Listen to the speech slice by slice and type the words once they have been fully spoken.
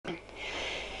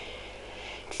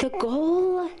The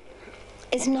goal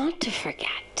is not to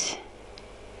forget.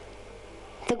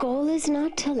 The goal is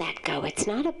not to let go. It's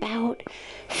not about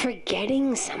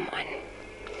forgetting someone.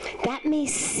 That may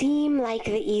seem like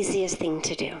the easiest thing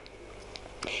to do.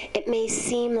 It may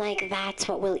seem like that's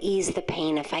what will ease the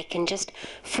pain if I can just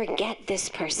forget this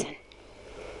person.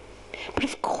 But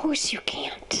of course you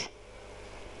can't.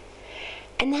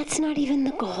 And that's not even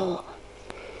the goal.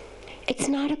 It's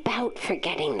not about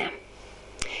forgetting them.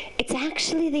 It's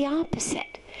actually the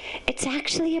opposite. It's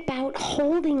actually about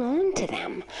holding on to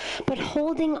them, but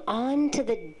holding on to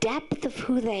the depth of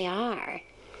who they are,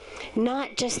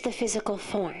 not just the physical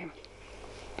form.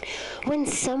 When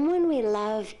someone we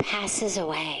love passes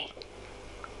away,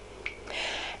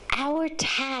 our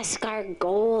task, our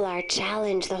goal, our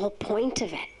challenge, the whole point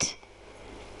of it,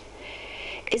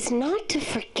 is not to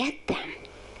forget them.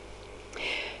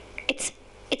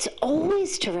 It's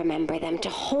always to remember them, to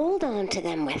hold on to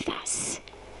them with us,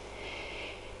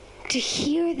 to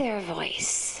hear their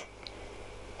voice,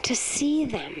 to see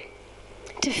them,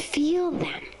 to feel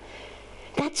them.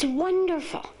 That's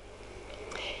wonderful.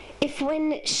 If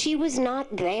when she was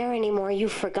not there anymore you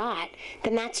forgot,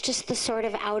 then that's just the sort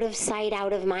of out of sight,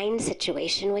 out of mind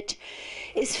situation, which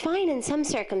is fine in some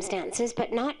circumstances,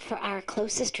 but not for our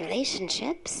closest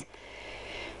relationships.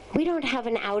 We don't have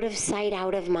an out of sight,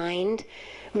 out of mind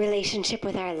relationship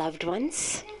with our loved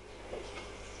ones.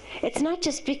 It's not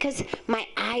just because my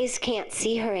eyes can't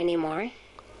see her anymore,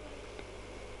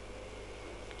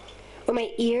 or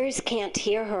my ears can't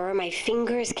hear her, or my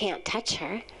fingers can't touch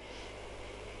her,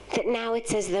 that now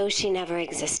it's as though she never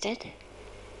existed.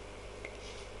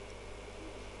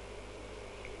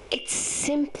 It's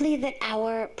simply that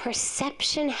our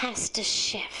perception has to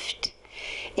shift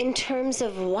in terms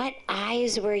of what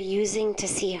eyes we're using to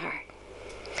see her,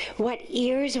 what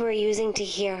ears we're using to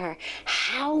hear her,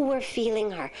 how we're feeling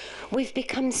her. We've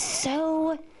become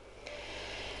so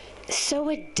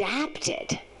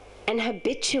adapted and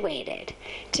habituated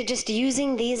to just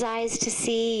using these eyes to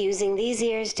see, using these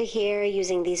ears to hear,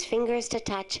 using these fingers to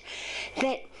touch,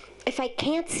 that if I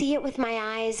can't see it with my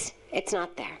eyes, it's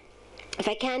not there. If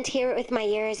I can't hear it with my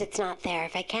ears, it's not there.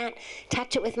 If I can't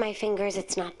touch it with my fingers,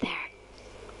 it's not there.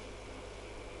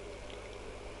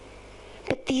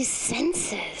 But these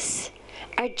senses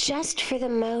are just for the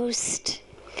most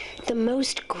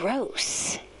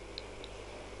gross.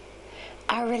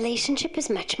 Our relationship is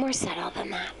much more subtle than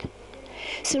that.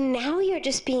 So now you're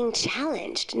just being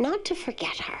challenged not to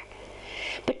forget her,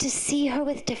 but to see her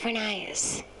with different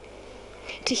eyes,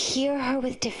 to hear her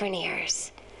with different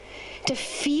ears, to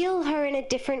feel her in a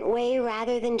different way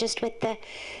rather than just with the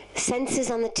senses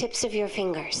on the tips of your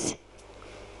fingers.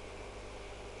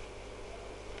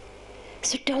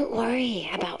 So don't worry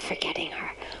about forgetting her.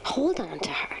 Hold on to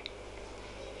her.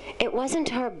 It wasn't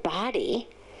her body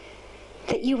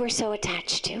that you were so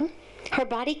attached to. Her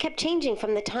body kept changing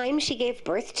from the time she gave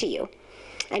birth to you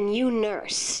and you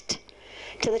nursed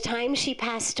to the time she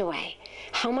passed away.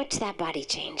 How much that body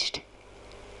changed.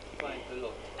 Quite a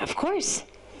lot. Of course.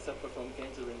 She suffered from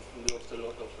cancer and lost a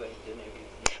lot of weight and everything.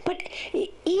 But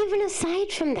even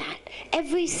aside from that,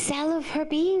 every cell of her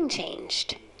being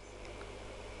changed.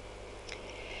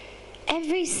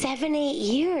 Every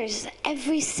 7-8 years,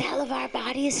 every cell of our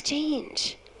bodies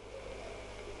change.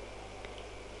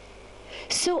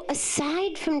 So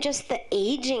aside from just the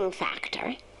aging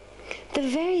factor, the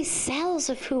very cells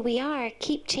of who we are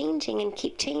keep changing and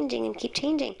keep changing and keep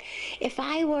changing. If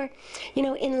I were,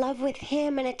 in love with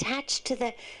him and attached to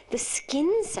the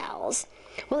skin cells,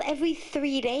 well, every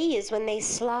 3 days when they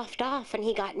sloughed off and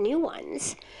he got new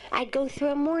ones, I'd go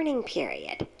through a mourning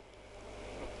period.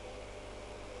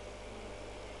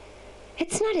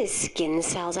 It's not his skin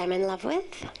cells I'm in love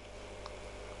with.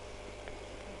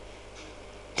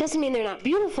 Doesn't mean they're not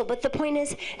beautiful, but the point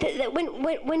is that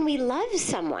when we love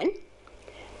someone,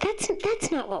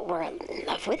 that's not what we're in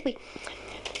love with.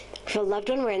 For a loved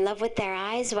one, we're in love with their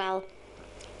eyes. Well,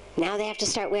 now they have to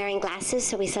start wearing glasses,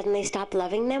 so we suddenly stop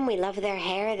loving them. We love their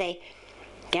hair. They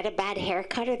get a bad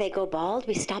haircut or they go bald.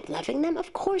 We stop loving them?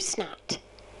 Of course not.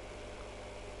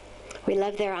 We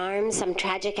love their arms. Some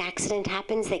tragic accident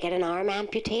happens. They get an arm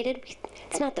amputated.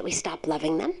 It's not that we stop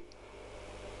loving them.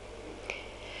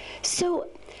 So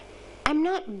I'm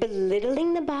not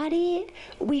belittling the body.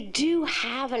 We do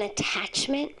have an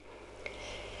attachment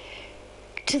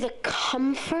to the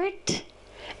comfort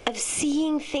of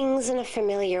seeing things in a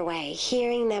familiar way,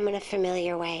 hearing them in a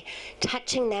familiar way,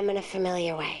 touching them in a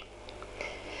familiar way.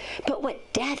 But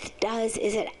what death does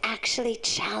is it actually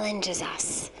challenges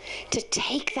us to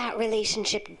take that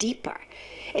relationship deeper.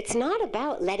 It's not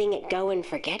about letting it go and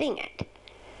forgetting it.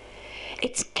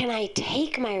 It's, can I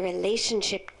take my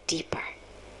relationship deeper?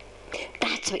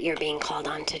 That's what you're being called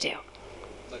on to do.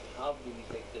 But how do we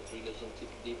take that relationship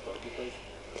deeper? Because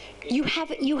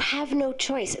You have no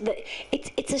choice.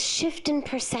 It's a shift in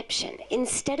perception.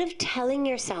 Instead of telling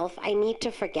yourself, I need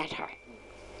to forget her,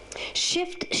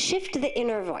 shift the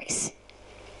inner voice.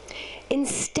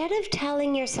 Instead of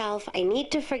telling yourself, I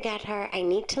need to forget her, I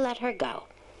need to let her go,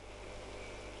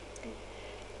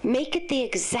 make it the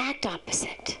exact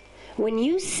opposite. When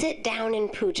you sit down in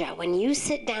puja, when you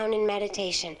sit down in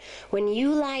meditation, when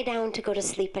you lie down to go to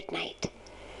sleep at night,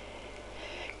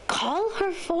 call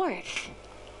her forth.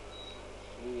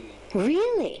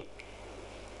 Really?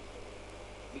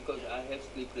 because I have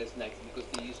sleepless nights, because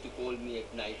they used to call me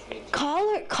at night.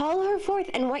 Call her forth,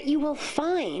 and what you will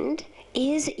find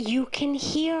is you can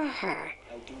hear her.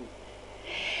 I do.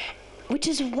 Which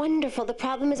is wonderful. The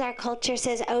problem is our culture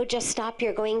says, oh, just stop,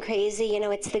 you're going crazy, you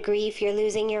know, it's the grief, you're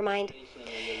losing your mind.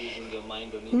 You're losing your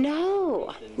mind on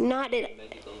No, not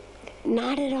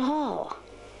at all.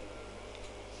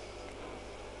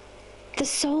 The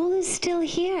soul is still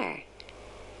here.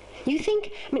 You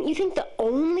think the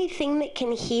only thing that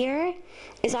can hear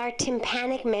is our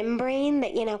tympanic membrane,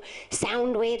 that, you know,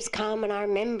 sound waves come and our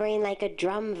membrane like a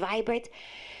drum vibrates.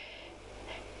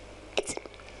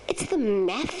 It's the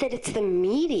method, it's the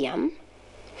medium.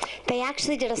 They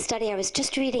actually did a study, I was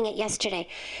just reading it yesterday.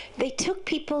 They took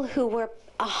people who were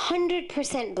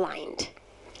 100% blind,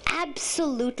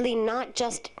 absolutely, not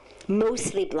just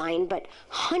mostly blind, but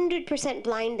 100%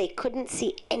 blind, they couldn't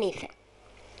see anything.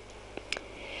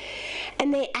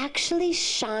 And they actually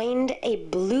shined a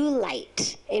blue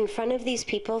light in front of these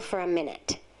people for a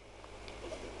minute.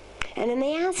 And then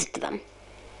they asked them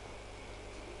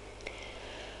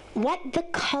what the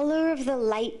color of the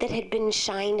light that had been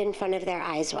shined in front of their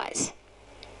eyes was.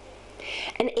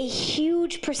 And a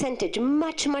huge percentage,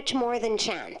 much, much more than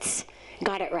chance,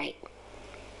 got it right.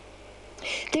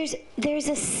 There's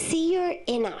a seer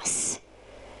in us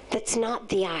that's not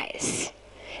the eyes.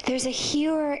 There's a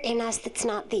hearer in us that's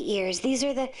not the ears. These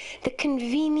are the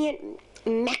convenient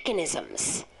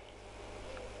mechanisms.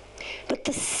 But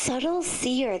the subtle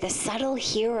seer, the subtle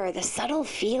hearer, the subtle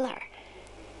feeler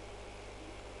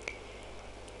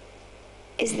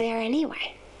is there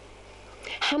anyway.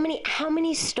 How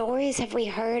many stories have we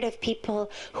heard of people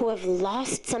who have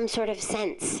lost some sort of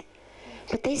sense,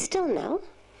 but they still know?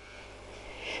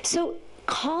 So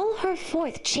call her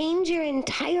forth. Change your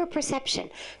entire perception.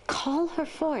 Call her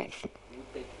forth.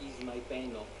 Would that ease my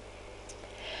pain off?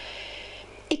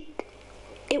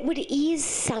 It would ease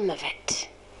some of it.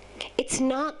 It's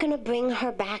not going to bring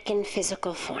her back in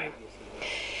physical form.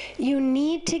 You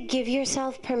need to give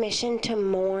yourself permission to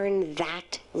mourn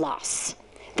that loss.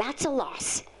 That's a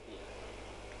loss.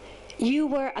 You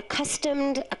were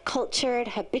accustomed, accultured,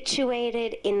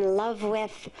 habituated, in love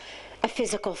with a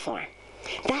physical form.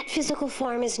 That physical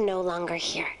form is no longer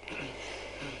here.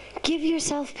 Give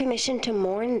yourself permission to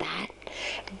mourn that,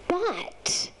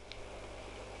 but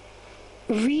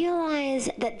realize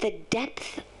that the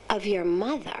depth of your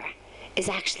mother is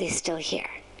actually still here.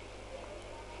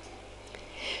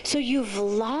 So you've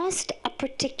lost a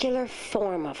particular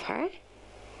form of her,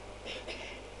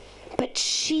 but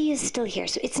she is still here.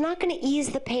 So it's not going to ease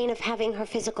the pain of having her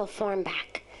physical form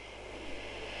back,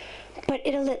 but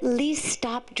it'll at least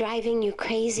stop driving you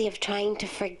crazy of trying to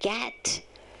forget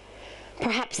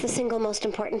perhaps the single most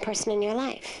important person in your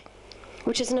life,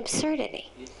 which is an absurdity.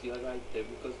 Yes, you're right there,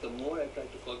 because the more I try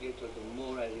to forget her, the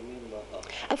more I remember her.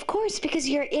 Of course, because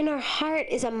your inner heart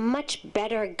is a much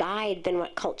better guide than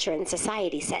what culture and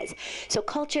society says. So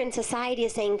culture and society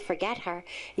is saying, forget her.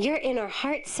 Your inner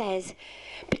heart says,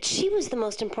 but she was the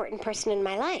most important person in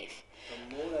my life.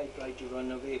 The more I try to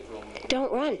run away from her,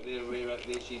 don't run. Where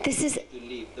she this is to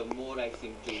leave, the more I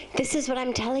seem to. This is what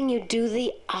I'm telling you. Do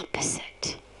the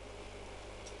opposite.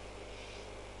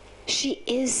 She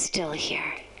is still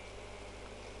here.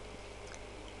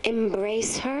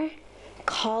 Embrace her.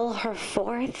 Call her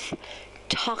forth.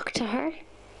 Talk to her.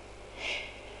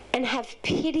 And have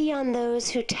pity on those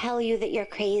who tell you that you're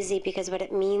crazy, because what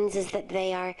it means is that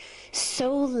they are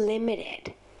so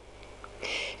limited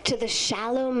to the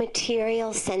shallow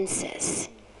material senses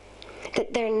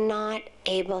that they're not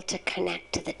able to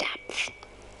connect to the depth.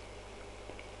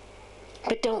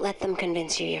 But don't let them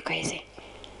convince you you're crazy.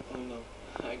 Oh no,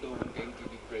 I don't want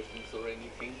antidepressants or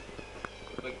anything,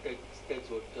 but that's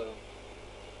what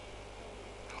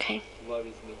okay.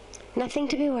 worries me. Nothing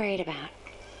to be worried about.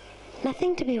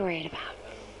 Nothing to be worried about.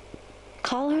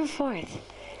 Call her forth.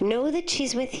 Know that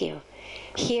she's with you.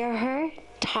 Hear her.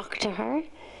 Talk to her.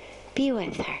 Be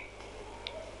with her.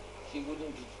 she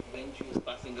wouldn't, when she was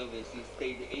passing away, she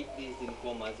stayed 8 days in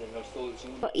comas, and her soul, she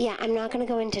would... Well, yeah, I'm not going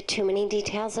to go into too many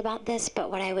details about this, but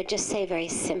what I would just say very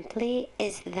simply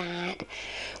is that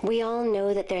we all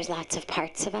know that there's lots of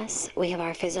parts of us. We have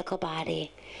our physical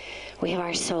body, we have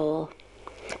our soul,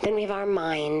 then we have our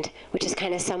mind, which is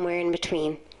kind of somewhere in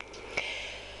between.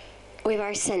 We have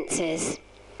our senses.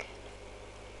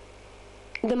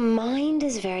 The mind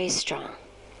is very strong,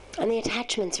 and the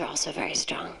attachments are also very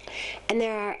strong. And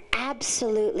there are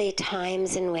absolutely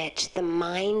times in which the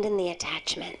mind and the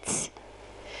attachments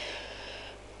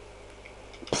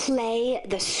play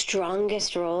the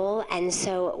strongest role, and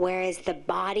so whereas the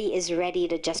body is ready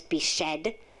to just be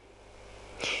shed,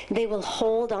 they will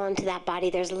hold on to that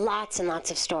body. There's lots and lots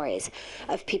of stories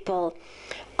of people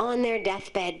on their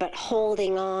deathbed but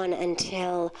holding on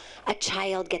until a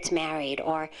child gets married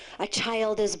or a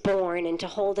child is born, and to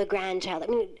hold a grandchild. I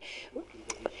mean,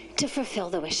 to fulfill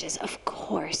the wishes, of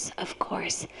course.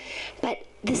 But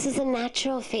this is a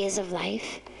natural phase of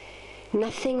life.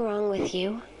 Nothing wrong with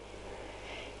you.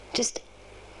 Just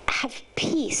have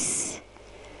peace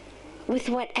with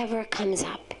whatever comes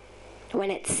up. When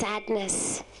it's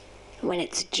sadness, when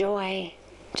it's joy,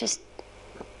 just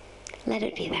let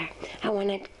it be there. I want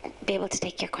to be able to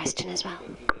take your question as well. Thank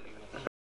you very much.